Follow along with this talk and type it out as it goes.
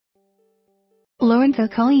Lawrence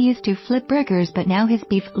Okolie used to flip burgers, but now his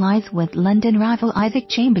beef lies with London rival Isaac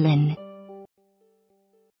Chamberlain.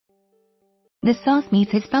 The Sauce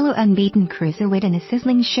meets his fellow unbeaten cruiserweight in a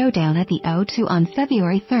sizzling showdown at the O2 on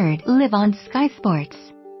February 3rd, live on Sky Sports.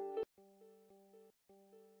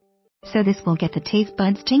 So this will get the taste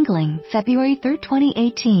buds tingling. February 3rd,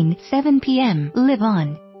 2018, 7 p.m, live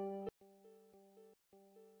on.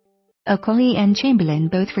 Okolie and Chamberlain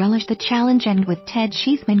both relish the challenge, and with Ted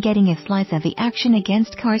Cheeseman getting a slice of the action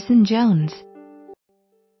against Carson Jones.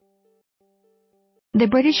 The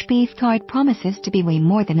British beef card promises to be way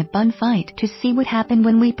more than a bun fight. To see what happened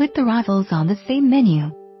when we put the rivals on the same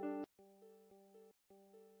menu,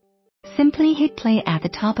 simply hit play at the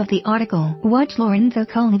top of the article. Watch Lawrence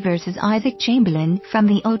Okolie vs Isaac Chamberlain from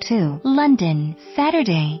the O2, London,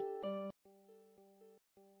 Saturday,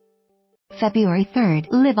 February 3rd,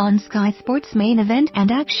 live on Sky Sports. Main event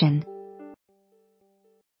and action.